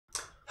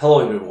Hello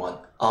everyone,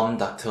 I'm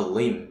Dr.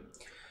 Lim.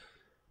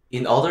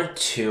 In order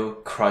to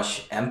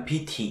crush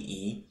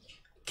NPTE,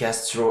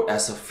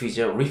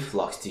 gastroesophageal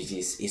reflux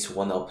disease is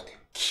one of the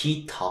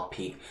key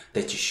topics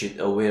that you should be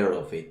aware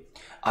of it.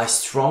 I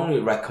strongly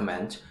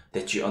recommend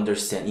that you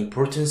understand the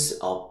importance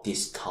of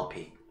this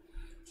topic.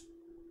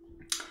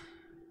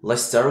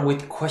 Let's start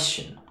with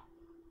question.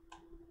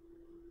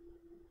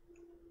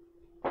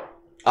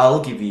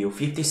 I'll give you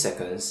 50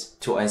 seconds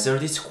to answer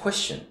this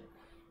question.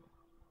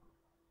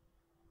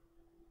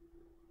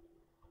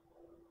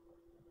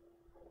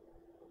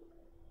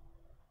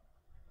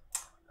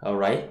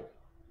 Alright.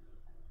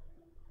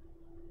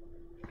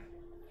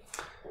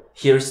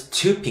 Here's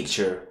two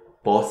pictures.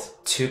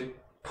 Both two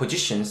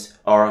positions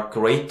are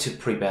great to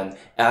prevent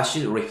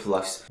acid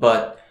reflux,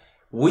 but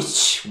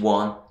which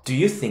one do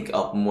you think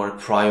of more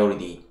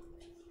priority?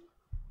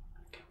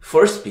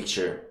 First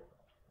picture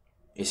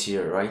is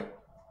here, right?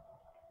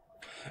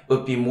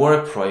 Would be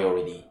more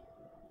priority.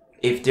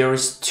 If there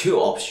is two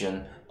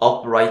options,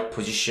 upright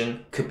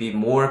position could be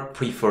more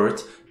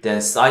preferred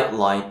than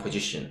sideline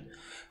position.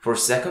 For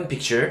second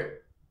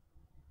picture,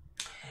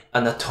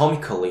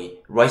 anatomically,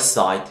 right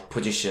side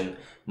position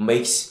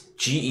makes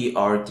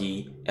GERD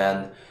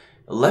and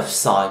left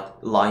side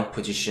line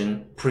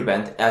position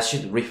prevent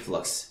acid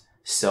reflux.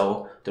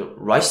 So the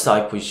right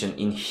side position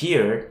in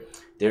here,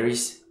 there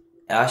is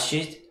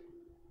acid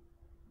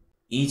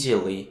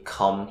easily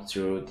come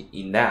through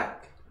the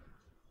neck,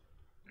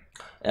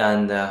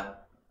 and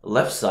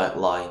left side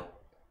line,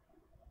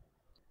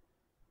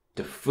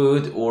 the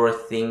food or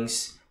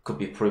things could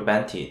be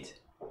prevented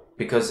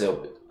because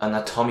of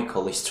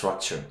anatomical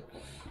structure.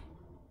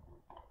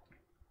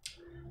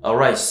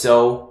 Alright,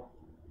 so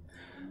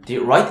the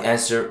right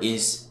answer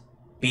is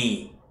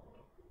B.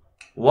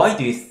 Why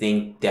do you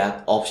think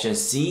that option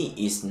C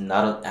is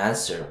not an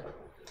answer?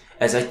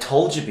 As I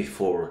told you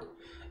before,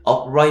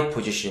 upright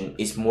position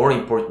is more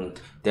important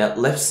than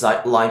left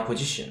side line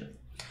position.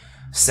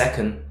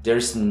 Second, there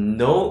is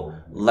no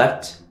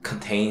left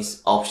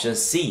contains option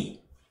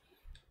C.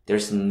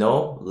 There's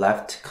no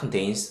left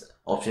contains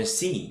option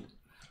C.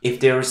 If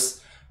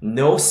there's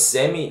no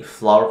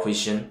semi-flower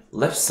position,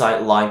 left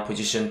side line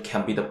position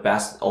can be the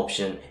best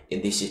option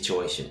in this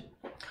situation.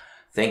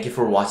 Thank you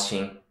for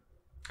watching.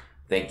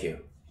 Thank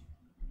you.